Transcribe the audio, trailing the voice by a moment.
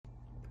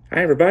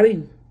Hi,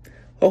 everybody.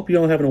 Hope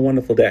you're all having a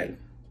wonderful day.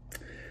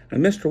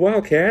 I'm Mr.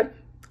 Wildcat,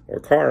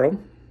 or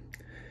Carl,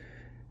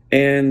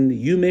 and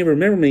you may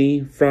remember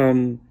me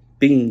from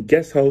being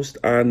guest host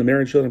on the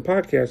Married Children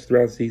podcast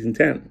throughout season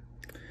 10.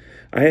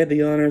 I had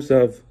the honors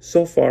of,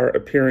 so far,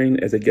 appearing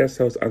as a guest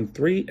host on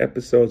 3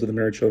 episodes of the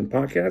Married Children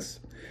podcast,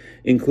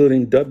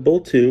 including Dud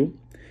Bull 2,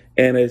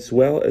 and as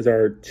well as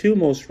our 2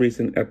 most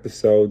recent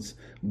episodes,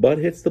 Bud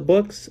Hits the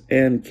Books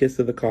and Kiss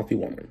of the Coffee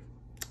Woman.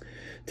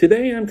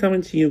 Today, I'm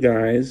coming to you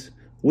guys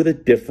with a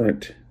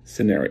different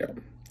scenario.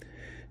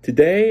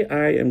 Today,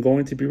 I am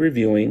going to be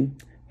reviewing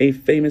a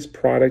famous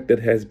product that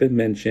has been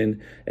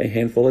mentioned a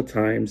handful of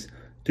times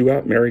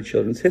throughout Married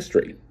Children's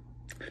history.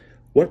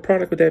 What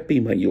product would that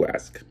be, might you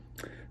ask?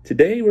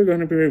 Today, we're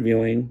going to be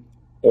reviewing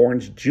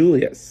Orange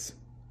Julius,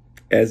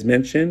 as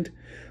mentioned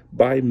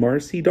by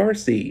Marcy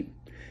Darcy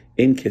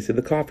in Kiss of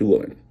the Coffee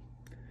Woman.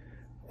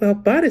 Well,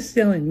 Bud is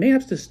selling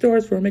maps to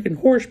stores where we're making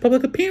horse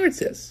public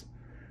appearances.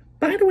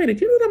 By the way, did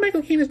you know that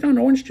Michael Caine is down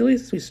to Orange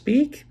Julius as we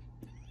speak?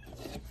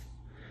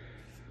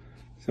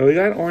 So we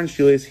got Orange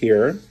Julius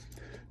here.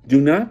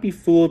 Do not be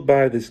fooled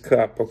by this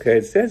cup, okay?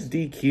 It says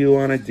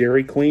DQ on it,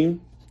 Dairy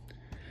Queen.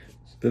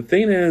 The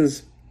thing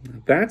is,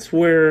 that's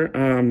where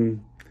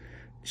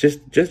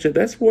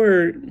that's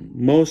where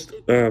most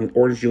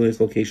Orange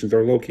Julius locations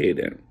are located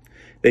in.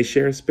 They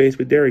share a space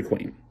with Dairy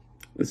Queen,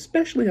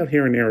 especially out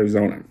here in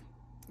Arizona,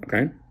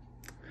 okay?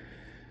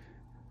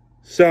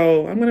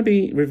 So I'm going to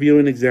be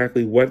reviewing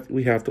exactly what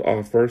we have to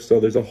offer. So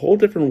there's a whole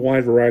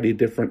wide variety of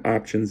different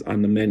options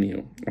on the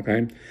menu,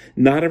 okay?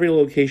 Not every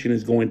location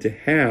is going to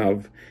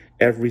have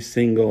every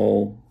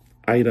single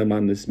item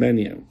on this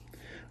menu.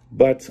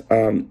 But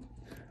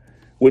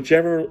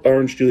whichever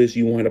Orange Julius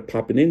you want to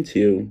pop it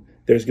into,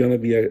 there's going to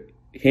be at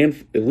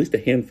least a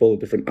handful of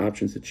different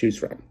options to choose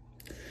from.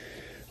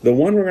 The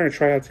one we're going to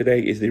try out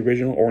today is the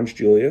original Orange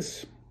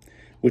Julius,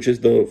 which is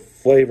the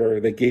flavor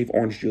that gave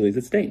Orange Julius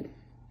its name.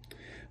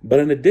 But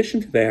in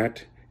addition to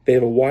that, they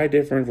have a wide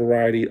different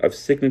variety of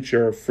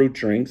signature fruit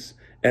drinks,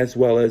 as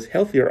well as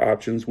healthier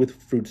options with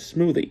fruit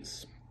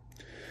smoothies.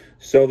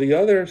 So the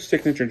other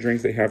signature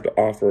drinks they have to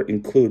offer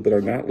include, but are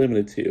not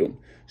limited to,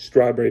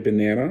 strawberry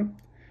banana,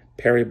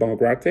 Perry Bon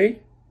Gratte,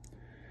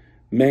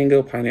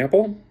 mango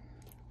pineapple,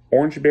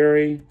 orange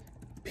berry,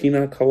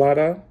 pina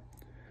colada,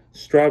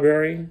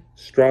 strawberry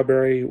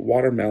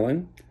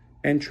watermelon,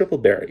 and triple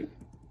berry.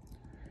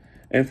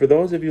 And for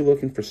those of you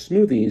looking for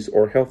smoothies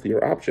or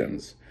healthier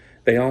options,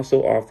 they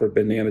also offer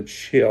banana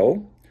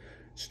chill,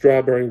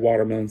 strawberry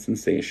watermelon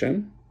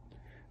sensation,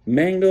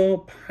 mango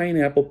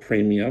pineapple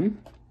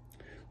premium,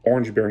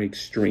 orange berry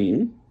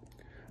extreme,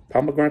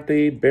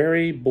 pomegranate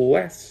berry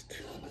blessed,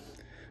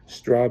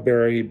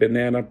 strawberry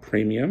banana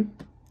premium,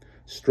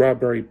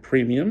 strawberry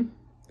premium,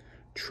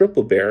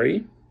 triple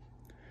berry,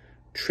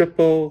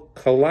 triple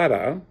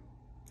colada,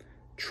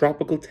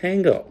 tropical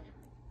tango.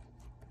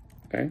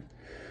 Okay,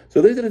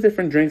 so these are the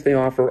different drinks they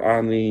offer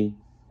on the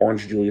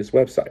Orange Julius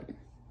website.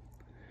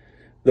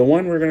 The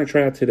one we're going to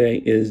try out today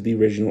is the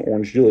original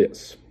Orange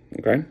Julius,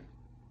 okay?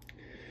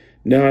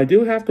 Now, I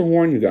do have to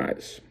warn you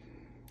guys.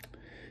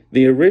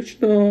 The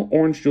original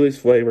Orange Julius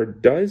flavor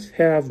does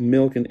have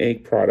milk and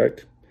egg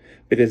product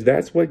because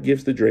that's what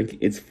gives the drink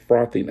its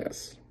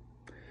frothiness.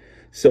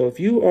 So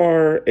if you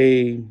are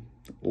a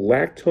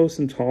lactose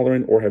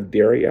intolerant or have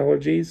dairy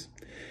allergies,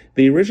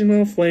 the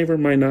original flavor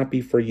might not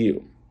be for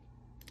you.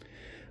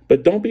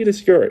 But don't be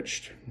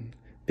discouraged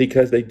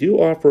because they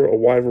do offer a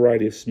wide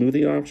variety of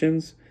smoothie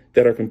options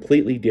that are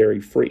completely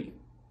dairy-free.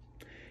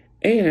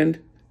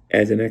 And,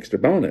 as an extra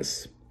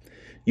bonus,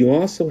 you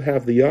also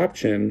have the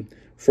option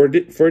for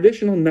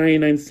additional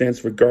 99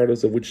 cents,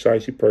 regardless of which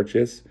size you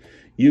purchase,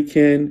 you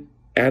can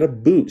add a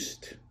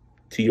boost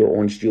to your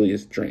Orange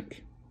Julius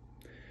drink.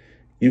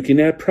 You can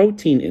add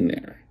protein in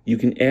there. You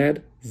can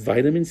add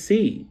vitamin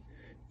C.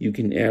 You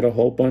can add a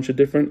whole bunch of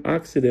different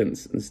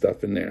oxidants and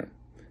stuff in there,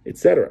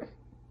 etc.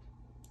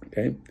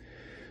 Okay?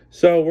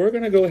 So we're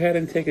going to go ahead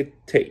and take a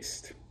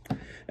taste.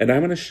 And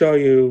I'm going to show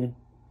you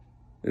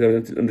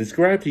and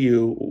describe to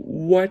you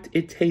what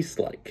it tastes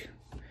like.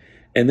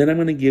 And then I'm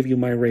going to give you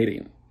my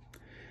rating.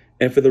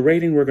 And for the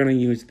rating, we're going to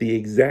use the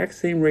exact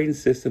same rating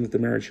system that the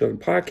Married Children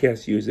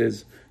podcast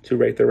uses to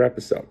rate their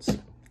episodes.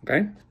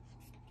 Okay?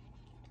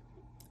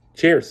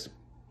 Cheers.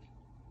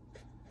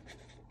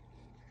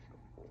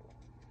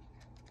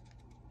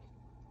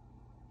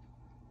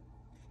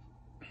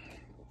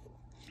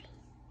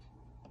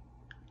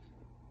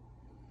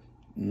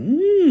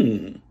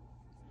 Mmm.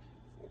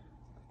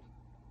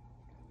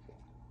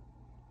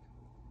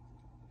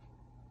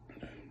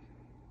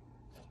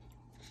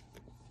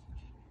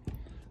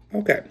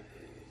 Okay.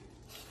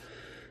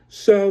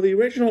 So the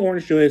original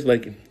Orange Julius,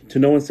 like, to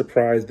no one's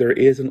surprise, there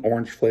is an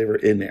orange flavor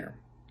in there.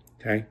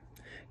 Okay?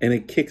 And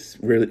it kicks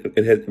really,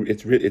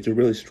 it's a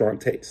really strong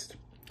taste.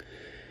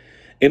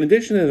 In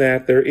addition to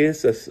that,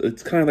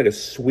 it's kind of like a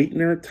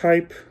sweetener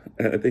type.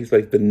 I think it's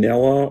like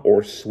vanilla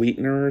or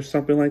sweetener or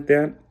something like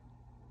that.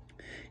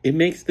 It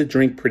makes the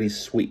drink pretty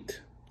sweet,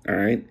 all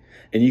right?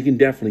 And you can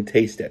definitely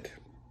taste it.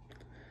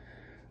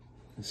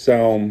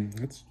 So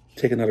let's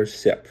take another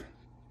sip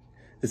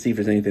to see if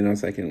there's anything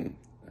else I can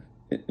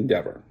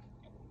endeavor.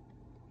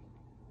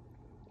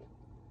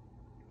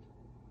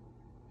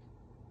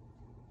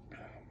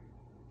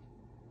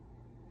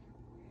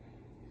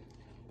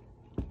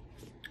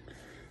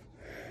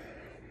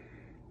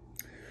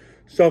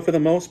 So for the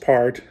most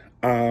part,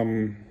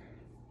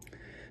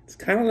 it's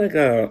kind of like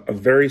a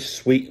very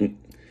sweet,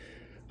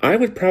 I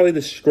would probably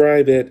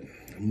describe it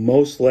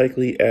most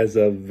likely as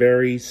a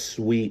very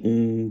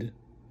sweetened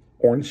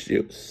orange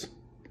juice,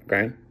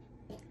 okay?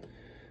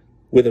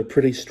 With a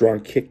pretty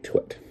strong kick to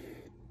it,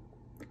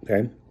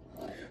 okay?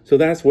 So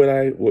that's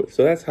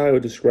how I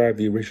would describe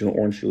the original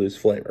Orange Julius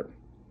flavor.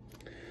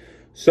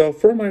 So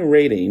for my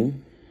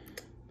rating,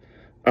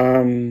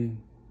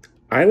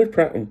 I would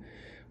probably,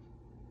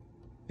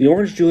 the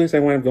Orange Julius I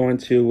wound up going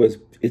to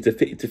it's a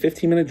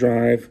 15-minute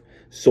drive,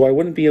 so I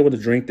wouldn't be able to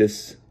drink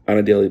this on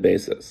a daily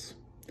basis.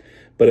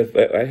 But if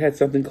I had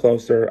something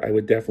closer, I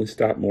would definitely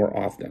stop more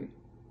often.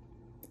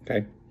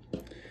 Okay?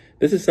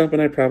 This is something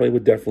I probably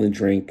would definitely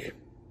drink.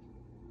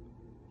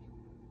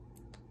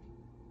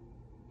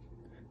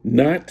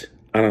 Not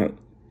on an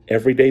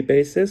everyday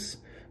basis,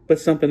 but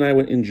something I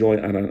would enjoy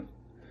every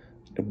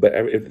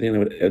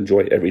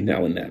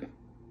now and then.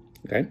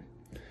 Okay?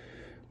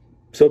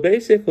 So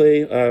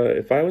basically,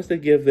 if I was to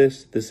give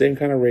this the same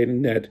kind of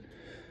rating that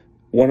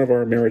one of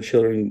our Married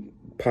Children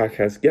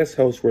podcast guest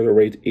hosts were to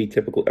rate a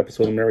typical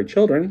episode of Married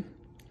Children,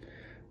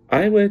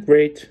 I would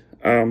rate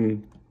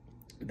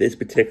this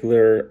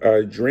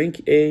particular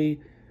drink a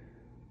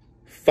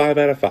 5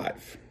 out of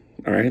 5.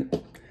 All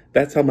right?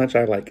 That's how much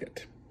I like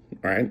it.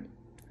 All right?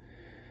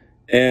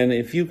 And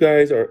if you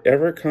guys are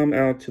ever come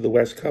out to the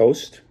West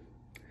Coast,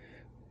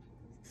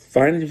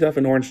 find yourself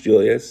an Orange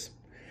Julius,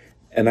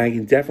 and I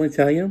can definitely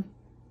tell you,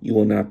 you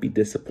will not be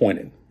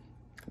disappointed.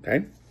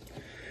 Okay?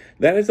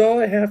 That is all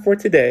I have for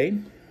today.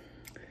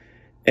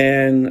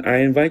 And I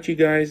invite you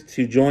guys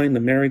to join the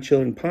Married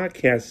Children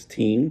podcast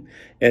team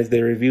as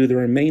they review the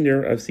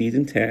remainder of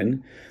season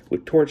 10,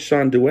 with Torch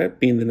Sean Duet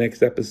being the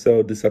next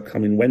episode this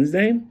upcoming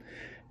Wednesday,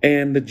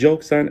 and the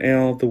Jokes on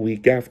Al the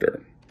week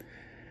after.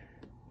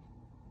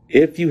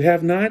 If you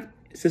have not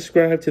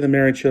subscribed to the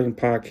Married Children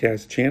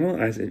podcast channel,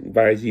 I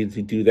advise you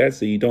to do that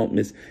so you don't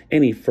miss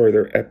any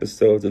further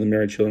episodes of the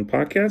Married Children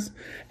podcast.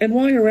 And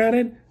while you're at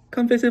it,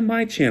 come visit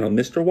my channel,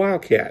 Mr.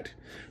 Wildcat.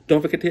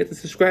 Don't forget to hit the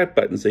subscribe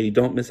button so you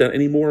don't miss out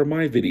any more of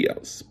my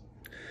videos.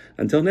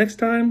 Until next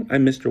time,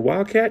 I'm Mr.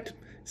 Wildcat,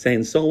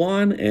 saying so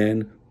long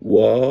and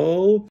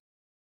whoa.